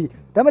င်းတော့နေခဲ့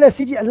ပြီဒါပေမဲ့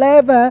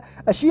CG11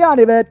 အရှိ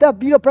ရနေပဲတက်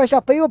ပြီးတော့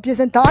pressure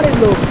ပေးဖို့ပြင်ဆင်ထားတယ်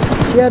လို့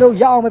share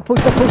ရအောင်ပဲ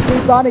push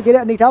ပေးသွားနေခဲ့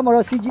တဲ့အနေထားမှာ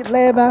တော့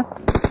CG11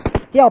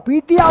 တယောက်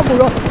ပြီးတယောက်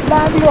ကိုတော့လ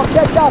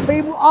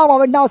မ်းပြီးတော့ဖြတ်ချပေးမှုအားပါ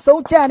ပဲ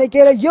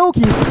နောက်ဆုံးချန်နေခဲ့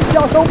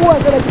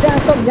တဲ့ယုတ်ခီပျောက်ဆုံးဖို့ဆိုတဲ့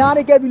chance တော့များ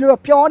နေခဲ့ပြီလို့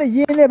ပြောနေ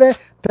ရင်းနဲ့ပဲ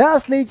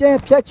best legend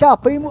ဖြတ်ချ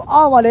ပေးမှု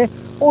အားပါလဲ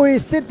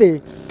Oasis တွေ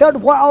third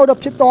one out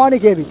ဖြစ်သွားနေ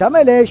ခဲ့ပြီဒါ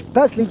မဲ့လည်း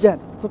best legend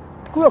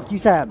ခုတော့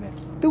ကြီးစားရ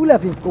မယ်သူ့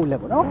လက်ပြင်ကို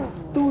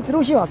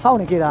လက်ပေါ့နော်သူတို့ရှိမှစောင့်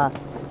နေခဲ့တာ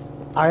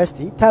RST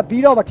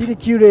ထပ်ပြီးတော့ဗ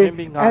TTQ တွေ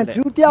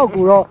Andrew တယောက်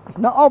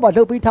ကိုတော့နောက်အောက်မှာ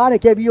လှုပ်ပေး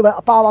ထားနေခဲ့ပြီးတော့ပဲ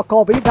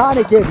အပါပါခေါ်ပေး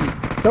ထားနေခဲ့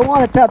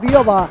ပြီဆုံးသွားတဲ့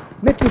ထပ်ပြီးတော့ပါ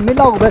Mickey မင်း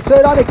လောက်ကိုပဲ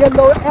ဆွဲထားနေ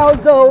ခဲ့လို့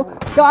Elzo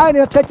ကိုင်း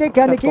နဲ့ဖြတ်ချိတ်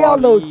ခံနေခဲ့အောင်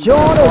လို့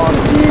John တို့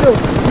TT တို့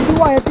ဒီ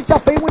လိုရဲ့ပြချ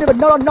ပေးမှု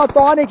တွေပဲနောက်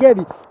သွားနေ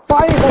ခဲ့ပြီ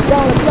Fire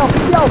ကကြောင်းလည်း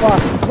တယောက်ပါ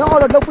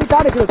နောက်တော့လှုပ်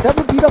ပေးထားနေခဲ့လို့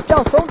WD တော့ပျော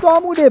က်ဆုံးသွား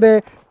မှုတွေပဲ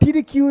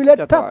TTQ လည်း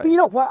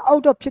ထပ်ပြီးတော့ one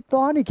out ဖြစ်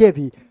သွားနေ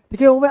ခဲ့ပြီ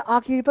တကယ်ပဲ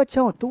arcade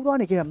ဘက်ချောင်းတိုးသွား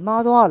နေ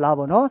ခဲ့တာမှားသွားလား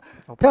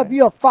ဗောနော်ထပ်ပြီး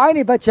တော့ fine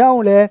နေဘက်ချောင်း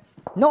ကိုလ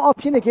ည်းနောက်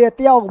အဖြစ်နေခဲ့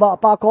တဲ့တယောက်ကပါ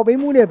အပါခေါ်ပေး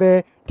မှုနဲ့ပဲ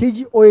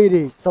TGOA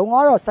တွေစုံ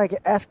တော့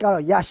cycle S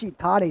ကတော့ရ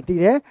ရှိထားနေ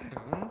သေးတယ်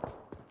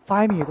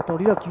5မီတော်တော်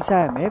လေးတော့ Q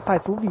ဆက်ရမယ်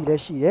54V လည်း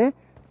ရှိတယ်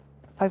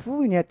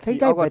54V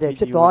နဲ့ထိတ်တိုက်ပဲ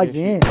ဖြစ်သွား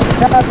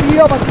ရင်ထပ်ပြီး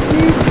တော့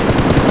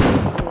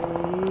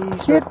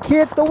ခေ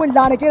တ်တော့လာ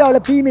နေကြတော့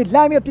လည်းပြီးမိ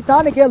လမ်းပြီးပြ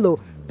ထားနေခဲ့လို့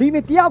ပြီး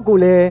မိတယောက်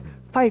ကိုလည်း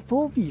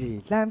 54V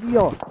တွေလှမ်းပြီး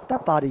တော့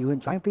တပ်ပါတွေဝင်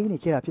join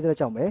ပေးနေခဲ့တာဖြစ်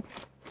တဲ့ကြောင့်ပဲ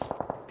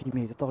ပြီးမိ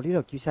တော်တော်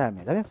လေးတော့ Q ဆက်ရ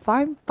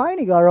မယ်ဒါပေမဲ့5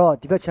နေ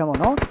ကတော့ဒီဘက်ချ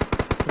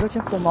မ်းပေါ့နော်ဒီဘက်ချ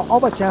မ်းပုံမအော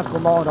က်ဘက်ချမ်း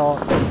ပုံမတော့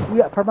SQ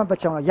ရဲ့ apartment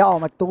ဘက်ချမ်းတော့ရအော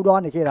င်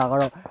မတိုးသွားနေခဲ့တာ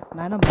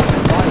ကတော့နိုင်တော့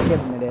မသွားနေခဲ့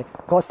ပြီလေ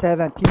God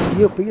 7 team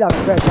ကိုပေးလာ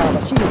တဲ့ pressure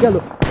မှာရှိနေ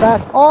ခဲ့လို့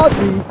fast all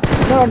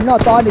 3တော့ not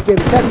သွားနေ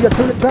ခဲ့ပြီတက်ပြီးတော့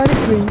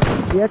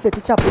23 yes ပြ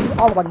ချ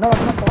ပေးအောက်က not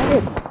သွားနေ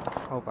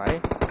ဟုတ်ပါ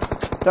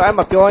တယ်ဆို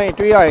အဲ့မှာပြော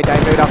ရင်တွေးရတဲ့အ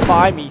တိုင်းပဲဒါ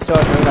5မီ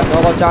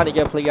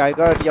ဆိုတော့ဒါတော့ကြားနေခဲ့ player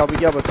ကတော့တ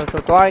ယောက်ပြီးတ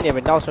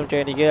ယောက်ပဲဆုံးသွားနေပြီ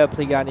နောက်ဆုံးကျနေခဲ့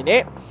player အနေနဲ့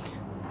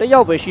တယော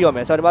က်ပဲရှိရ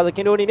မယ်ဆိုတော့ဒီမှာဆို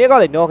ကင်ဒိုအနေနဲ့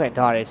ကလ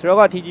ည်းနော့ခံထားတယ်ဆိုတော့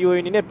က TGOA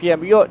အနေနဲ့ပြန်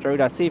ပြီးတော့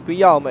ကျွန်တော်တို့ဒါ save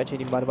ပေးရအောင်မယ်အချိန်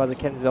ဒီမှာဒီမှာဆို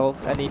cancel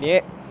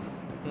အနေနဲ့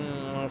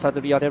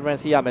ဆိုတော့ဒီ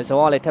difference ရမယ်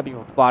ဇုံကလည်း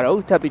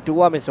ထပ်ပြီးပါတော့ထပ်ပြီးတိုး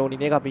ရမယ်ဇုံအနေ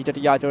နဲ့ကပြီး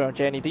တရားကျော်အောင်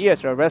ကျန်နေသေးရ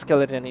ဆိုတော့ red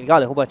skeleton အနေက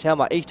လည်းဟိုဘက်ချ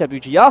မ်းမှာ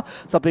HWG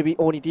ရဆိုတော့ baby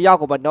oni တရား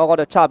ကိုပဲနော့က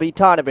တော့ချပြီး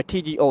ထားနေပဲ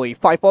TGOA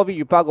 54V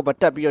ဘက်ကိုပဲ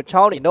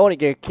တက်ပြီးတော့ချောင်းနေနော့နေ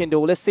က Kindo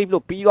လည်း save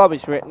လို့ပြီးသွား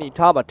ပြီဆိုတော့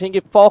အနေထားမှာ think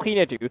 4 key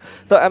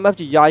နဲ့တူဆိုတော့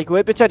MFG ယာယီ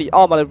ခွဲပစ်ချက်ဒီ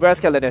အောက်မှာလည်း red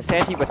skeleton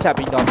Santi ပဲ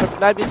တက်ပြီးတော့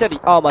 9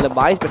 ပစ်ချက်ဒီအောက်မှာလည်း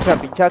mice ပဲ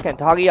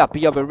တက်ပြီးချခံထားခဲ့ရ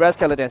ပြီးတော့ red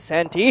skeleton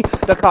Santi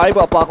တခါလေး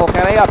ပေါ့ပါခေါ်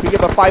ခံလိုက်ရပြီး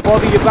တော့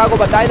 54V ဘက်ကို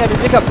ပဲတိုင်းနေ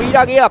ပြီး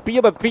ကပြီးတာခဲ့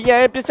ရပြီးတော့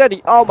VN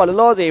ပစ်ချက်ဒီအောက်မှာလည်း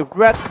loss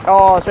red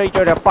straight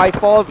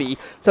 54V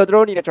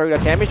ဆိုတော့ဒီနေ့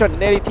ကျွန်တော် damage တော့နည်း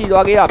နည်း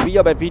လေးထိသွားခဲ့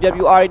ရပြီးတော့ပဲ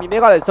VWR အနေနဲ့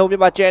ကလည်းဇုံပြ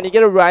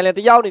မှာကျန်နေခဲ့တဲ့ Ryland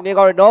တယောက်အနေနဲ့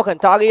ကတော့ knock ခံ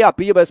ထားခဲ့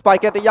ရပြီးတော့ပဲ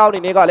Spike တယောက်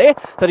အနေနဲ့ကလ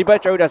ည်းဆိုဒီ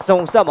ဘက်ကျွန်တော်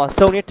ဇုံဆက်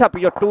မှာဇုံနဲ့ထပ်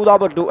ပြီးတော့တိုးသွား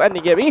ဖို့လိုအပ်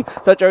နေခဲ့ပြီ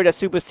ဆိုတော့ကျွန်တော်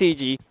Super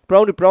CG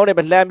Brown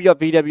နဲ့ပဲလမ်းပြီးတော့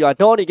VWR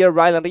တော့နေခဲ့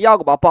Ryland တယောက်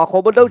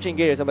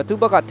ကိုပါခေါ်ဖို့လုပ်ချင်ခဲ့တယ်ဆိုတော့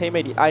သူ့ဘက်က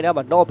teammate ဒီ INA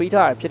မှာ knock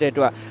ပေးထားတာဖြစ်တဲ့အ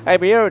တွက်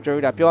အဲ့ဘေးကတော့ကျွန်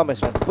တော်ပြောရမယ်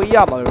ဆိုတော့ပေး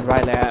ရမှာ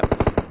Ryland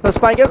ဆို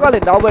Spike ကလ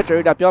ည်းနောက်ဘက်ကျွ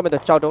န်တော်ပြောရမယ်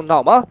ဆို6တုံး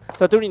နောက်မှာ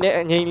ဆိုတော့သူအနေ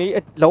နဲ့အငိမ့်လေး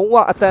လုံး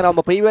ဝအတန်အောင်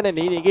မပေးဘဲ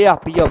နဲ့နေခဲ့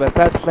ရပြီးတော့ပဲ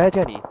Best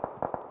Legend ဒီ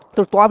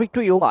သူတွားပြီး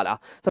တွေ့ရောပါလား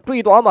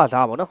ဆိုတွေ့သွားမှာ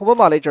လားဗောနော်ဟိုဘက်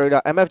မှာလည်းကျွန်တော်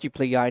တို့ MFG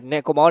player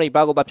နဲ့ကွန်မောင်းတွေ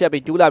ဘက်ကိုဖြတ်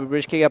ပြီးဒူးလာပြီး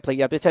Rich K ရဲ့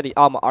player ပြစ်ချက်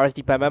တွေအောက်မှာ RSD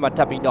ဘန်ဘန်မှာထ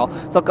ပ်ပြီးတော့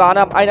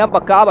ဆိုကာနာအိုင်နမ်ပ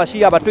ကားပါရှိ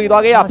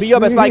ရပါတွေ့သွားခဲ့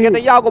ရပြီးတော့ပဲ Spike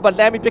တယောက်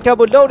ကိုပဲလမ်းပြီးပြစ်ခတ်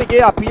ဖို့လုပ်နေ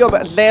ခဲ့ရပြီးတော့ပဲ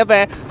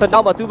11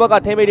ဆိုတော့မှသူ့ဘက်က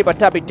teammate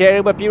တွေပဲထပ်ပြီး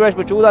Derek ပဲ Pirash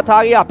ပဲကြိုးစား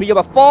ထားခဲ့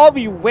ရပြီးတော့ပဲ 4v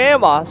win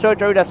မှာဆိုတော့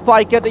ကျွန်တော်တို့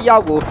Spike တယော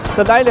က်ကိုစ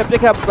လိုက်လ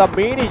ည်းပြစ်ခတ်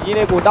မင်းနေရင်း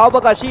နဲ့ကိုနောက်ဘက်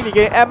ကရှိနေ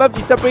ခဲ့ MFG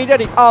separated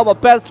တွေအောက်မှာ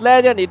Best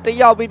Legend တွေတ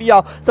ယောက်ပြီးတ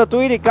ယောက်ဆို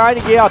သွေးတွေကို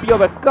င်းနေခဲ့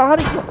ရပြီးတော့ပဲကား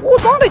တွေဟို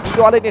တော့နေဒီ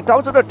သွားလေးနဲ့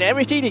တောင်းဆိုတော့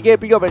damage တွေနေခဲ့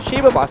ပြီးတော့ပဲ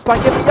ရှေ့မှာ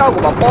Spike တယောက်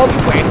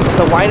ကိုပေါ်ပြီးဝင်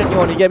ဆိုဝို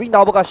င်းနေနေခဲ့ပြီး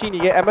နောက်ဘက်ကရှိနေ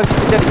ခဲ့ MFG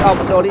တက်ဒီအောက်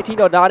မှာတော်လေးထိ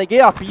တော့နားနေခဲ့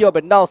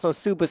ရပြီးတော့ပဲနောက်ဆုံး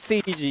Super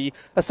CG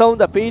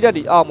အဆုံးသပေးတဲ့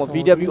ဒီအောက်မှာ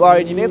VWR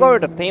ဒီနေ့ကတော့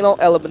တသိန်းလုံး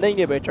eliminate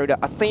နေပဲ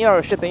ကျွန်တော်အသိန်းရ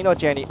တော့8သိ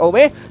န်းတော့ကျန်နေအောင်ပဲ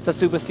ဆို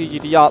Super CG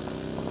တယောက်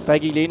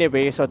ဘက်ကြီးလေး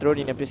နဲ့ပဲဆိုတော့တို့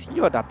ဒီနေ့ပစ္စည်း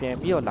တော့ဒါပြန်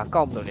ပြီးတော့လာ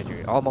ကောက်မလို့နေကြ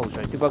တယ်အော်မဟုတ်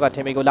ဆိုဒီဘက်က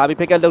teammate ကိုလာပြီး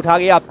pick up လုပ်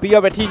ထားခဲ့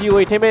ရပြီးတော့ပဲ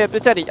TGOA teammate ပြ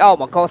စ်ချက်ဒီ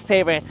အောက်မှာ call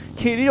 7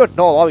 ခီ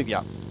လေးတော့တော့သွားပြီဗျ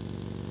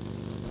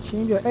ရှ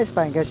င်းပြ S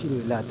ပိုင်က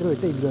ရှိလို့လားတို့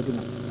တိတ်ပြီးတော့ဒီ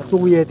မှာအ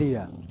တိုးရဲ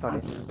သေးတာဟုတ်တ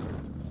ယ်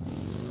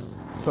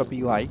ထွက်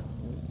ပြီးသွား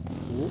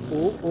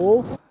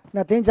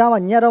ပြီအိုးနှစ်တင်းချားမှာ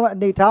ညက်တော့အ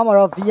နေထားမှာ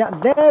တော့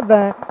V11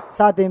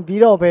 စတင်ပြီး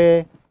တော့ပဲ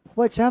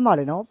ဟိုချမ်းပါ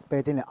လေနော်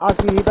ဘယ်တင်းလဲ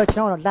RPA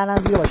ဘက်ချမ်းတော့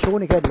လန်းပြီးတော့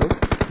ရှိုးနေခဲ့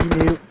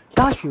တယ်လို့ဒီနေ့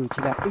လာ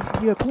ရှူကြည့်လိုက် AC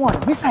ကခုက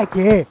မစ်ဆိုင်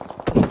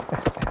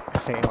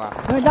ခဲ့ဆ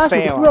င်းပါလာရှူ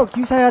ခုတော့ Q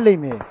ဆိုင်ရလိ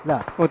မ့်မယ်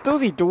လားဟို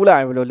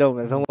သူ့စီတိုးလာရင်ဘယ်လိုလုပ်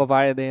မလဲဇုံ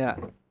မပါတဲ့တင်း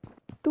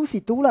ကသူ့စီ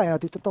တိုးလာ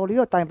ရင်တော့သူတော်တော်လေး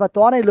တော့တိုင်ပတ်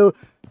သွားနေလို့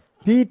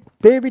ဒီ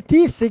baby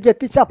T စီ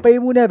ကပြချပေး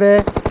မှုနဲ့ပဲ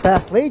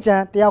Best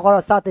Legend တယောက်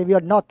ကတော့စ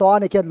တင်ပြီးတော့ not သွား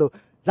နေ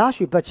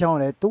ခဲ့လို့လာရွှေဘက်ချော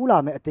င်းလ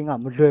ည်းတိုးလာမဲ့အတင်းက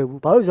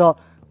မလွယ်ဘူးဘာလို့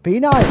ဆိုတော့ဘေး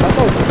နားရဲ့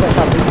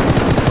ဘက်တော့ပြချပေး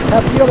တယ်နော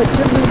က်ပြီးတော့ချ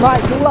စ်လူ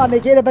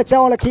မိုက်တိုးလာနေခဲ့တဲ့ဘက်ချော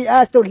င်းလည်း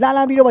KS တို့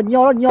လမ်းပြီးတော့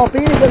ညော်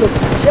ပေးနေကြလို့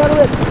Shadow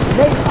ရဲ့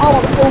late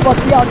out over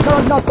ပြော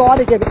င်းတော့ not သွား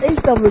နေခဲ့ပြီ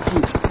HWG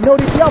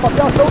နိုဒီပြောင်း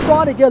မှာပြောင်းဆုံး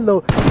သွားနေ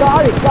ခဲ့လို့ကား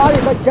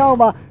တွေဘက်ချော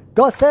င်းမှာ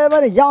God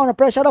 7နဲ့ရောင်းတဲ့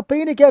pressure တော့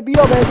ပေးနေခဲ့ပြီး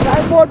တော့ပဲ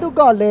Esport တို့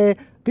ကလည်း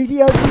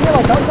BTL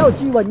နဲ့တော့တောက်ချောက်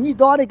ကြီးကညှိ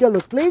သွားနေ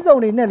ခဲ့လို့ play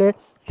zone တွေနဲ့လည်း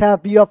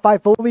ထပ်ပြီးတော့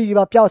 54V ဒီ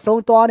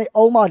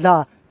မှာပျောက်ဆုံးသွားနေအောင်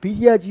မလား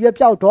BTG ပဲ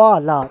ပျောက်သွား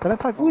လားဒါပေမဲ့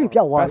 54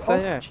တွေပျောက်သွားတ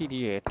ယ်။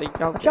ရှိသေး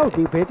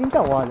တယ်တိတ်ပျောက်သေးဘယ်တ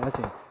င်းပျောက်သွားလဲအ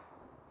စင်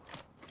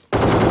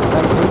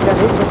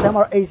လေဒီဆမ်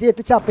မာ AC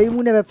ပြချပေးမှု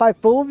နဲ့ပဲ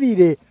 5-4V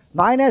တွေ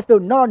minus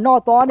တို့ not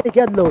သွားနေ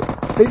ခဲ့လို့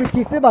baby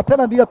kiss မှာတက်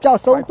မှန်ပြီးတော့ပျောက်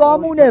ဆုံးသွား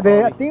မှုနဲ့ပဲ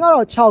အတင်းက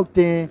တော့6တ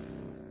င်း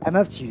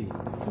MFG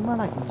စမ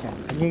လာခင်ချန်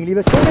အငြိမ်လေး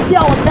ပဲဆုံးနေ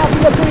ပြောင်းတက်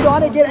ပြီးတော့ပြေးသွား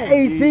နေခဲ့တဲ့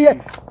AC ရဲ့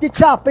ပြ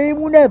ချပေး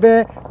မှုနဲ့ပဲ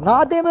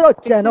9တင်းပဲတော့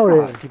ကျန်တော့တ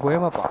ယ်ဒီပွဲ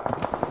မှာပါ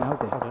ဟုတ်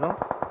တယ်နော်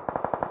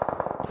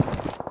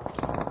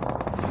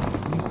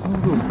ဒီကူ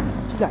တို့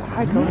ကြည့်လိုက်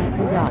high ground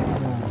ဖေးရတ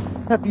ယ်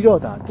ထပ်ပြီးတော့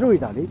ဒါသူတို့တွေ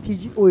ဒါလေ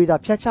TGO တွေဒါ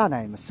ဖြတ်ချ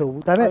နိုင်မစိုး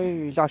ဘူးဒါပေမဲ့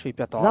လာရွှေ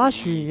ပြတ်သွားလာ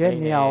ရွှေရဲ့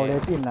နေရာကိုလ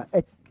ည်းပြင်လာ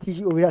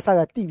TGO ရအစက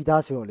တိပြီး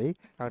သားဆိုတော့လေ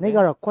နေ့က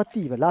တော့ quad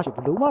တိပဲလာရှိဘ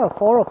လို့မှတော့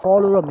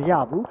follow လို့မရ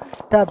ဘူး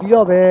တက်ပြီး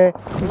တော့ပဲ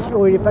TGO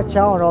ရပတ်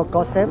ချောင်းတော့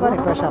God 7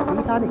နဲ့ pressure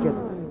ပေးထားနေခဲ့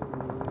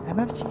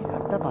MFG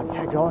တက်ပါဒီ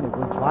high ground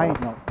ကို join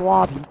တော့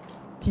တွားပြီး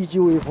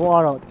TGO ဘောက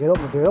တော့တကယ်တော့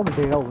မလွယ်တော့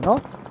ဘူးเนาะ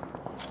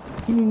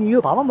ဒီနီ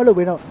တို့ဘာမှမလုပ်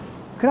ဘဲတော့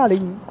ခဏ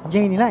လေး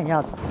ငြိမ်နေလိုက်ရ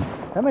ပြီ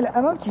ဒါပေမဲ့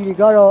MFG တွေ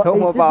ကတော့တော့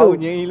မပါဘူး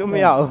ငြိမ်လို့မ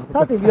ရဘူးစ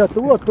တင်ပြီးတော့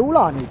တိုး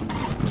လာနေပြီ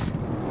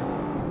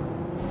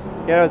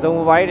ကျတော့ဇုံ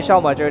မိုဘိုင်းတစ်လျှော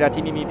က်မှာကျွန်တော်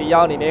တီနီတ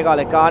ယောက်အနေနဲ့က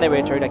လည်းကားနဲ့ပဲ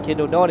ကျွန်တော်ခင်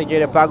တို့တော့နေခဲ့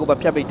တဲ့ဘက်ကိုပဲ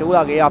ဖြတ်ပြီးတိုး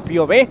လာခဲ့ရပြီး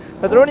တော့ပဲ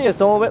သူတို့နေ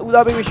ဇုံပဲဦး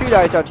စားပေးမရှိ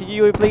တာကြောင့်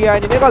TGO player အ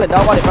နေနဲ့ကလည်း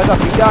နောက်ကနေဘက်က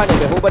ပြီးတာနေ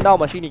ပဲဟိုဘက်နောက်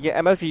မှာရှိနေခဲ့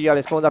MFG ကလ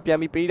ည်း sponsor ပြန်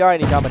ပြီးပေးထားတဲ့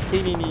နေရာမှာတီ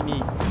နီ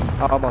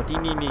အော်မတီ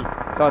နီ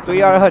ဆိုတော့တွေ့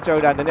ရတော့ကျွန်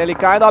တော်နည်းနည်း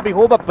လေးကိုင်းသွားပြီး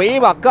ဟိုဘက်ဘေး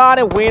မှာကား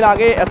နဲ့ဝင်လာ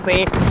ခဲ့အသ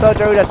င်းဆိုတော့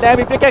ကျွန်တော်တက်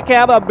ပြီးပြက်ကခံ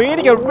မှာမင်း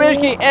က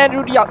Risky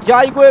Andrew တယောက်ယာ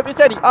ယီကွဲပြစ်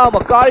ချက်ဒီအောက်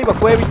မှာကားလေးမှာ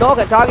ကွဲပြီးတော့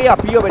ခံထားခဲ့ရ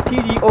ပြီးတော့ပဲ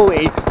TGOA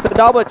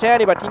တော့ဘချန်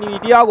နေပါတီနီ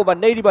တယောက်ကိုပါ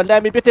နေဒီပါလ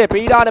မ်းပြီးပြစ်တဲ့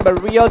ပေးတာနဲ့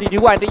Real D2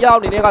 တယောက်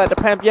အနေနဲ့ကလည်းတ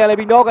ဖန်ပြန်လဲ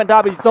ပြီးတော့ခံ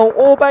ထားပြီးဇုံ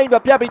အိုးပိုင်းပဲ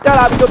ပြတ်ပြီးတက်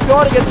လာပြီးတော့ပြော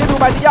နေကြချစ်သူ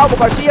မိုင်တယောက်ကို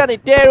ပါရှီကနေ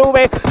တဲရိုး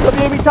ပဲ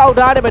ပြေးပြီးထောက်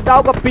ထားတယ်ပဲတော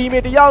က်ကဘီမီ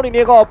တယောက်အနေ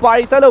နဲ့ကပါ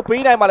ရီဆက်လို့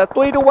ပေးနိုင်မှာလဲ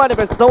သွေးတော့နဲ့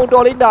ပဲဇုံ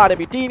တော်လေးနာတယ်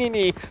ပြီးတီ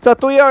နီဆိုတော့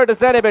သွေးရတဲ့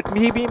ဇက်နဲ့ပဲ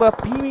ဘီမီမှာ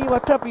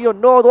ထပ်ပြီးတော့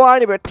နော်သွား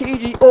နေပဲ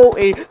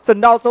TGOA ဆို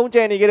နောက်ဆုံးကျ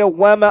န်နေခဲ့တဲ့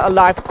 1 man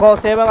alive call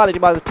 7ကလည်း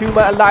ဒီမှာ2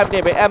 man alive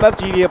နဲ့ပဲ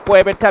MFG တွေပွဲ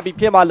ပဲထပ်ပြီး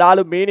ဖြစ်မှာလား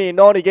လို့မင်းနေ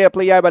နော်နေခဲ့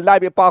player ပဲ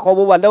live ပဲပါခေါ်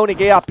ဖို့ပါလုံးနေ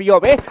ခဲ့ရပြီး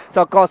တော့ပဲ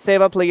ဆိုတော့ call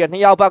 7 player နှ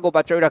စ်ယောက်ဘက်ကို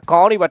ပါကျွန်တော်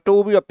ခေါင်းတွေပါ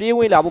တိုးပြီးတော့ပြေးဝ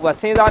င်လာဖို့ပါ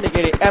စဉ်းစားနေ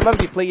ခဲ့တဲ့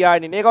MFG player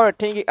အနေနဲ့ကတော့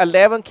 10k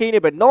 11k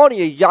နဲ့ပဲနော်နေ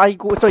ယာယီ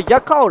ကိုဆိုရ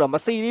က်ခောက်တော့မ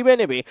စီသေးပဲ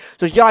နေပဲ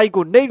ဆိုယာယီ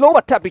ကိုနေလုံး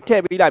ပါထပ်ပြီးထ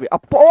ည့်ပေးလိုက်ပြီအ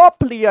ပေါ်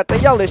player တ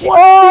ယောက်လည်းရှိ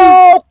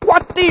အိုး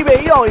quad တီပဲ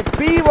ရော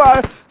ပြီးပါ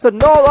ဆို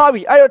တော့လာ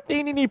ပြီအဲ့တော့တီ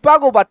နီဘက်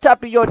ကိုပါထပ်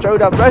ပြီးတော့ကျွန်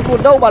တော် brush ကို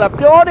လုံးပါလား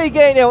ပြောနေ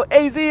ခဲ့နေ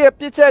AC ရဲ့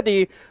ပြစ်ချက်ဒီ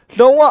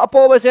လုံးဝအ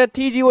ပေါ်ပါရှင်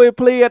TGOA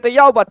player တ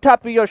ယောက်ပါထပ်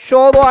ပြီးတော့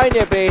show သွား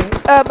နေပဲ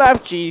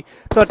MFG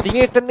ဆိုတော့ဒီ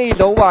နေ့တနေ့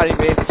လုံးပါနေ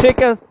ပဲ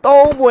chicken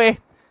 3ပွဲ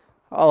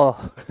အော်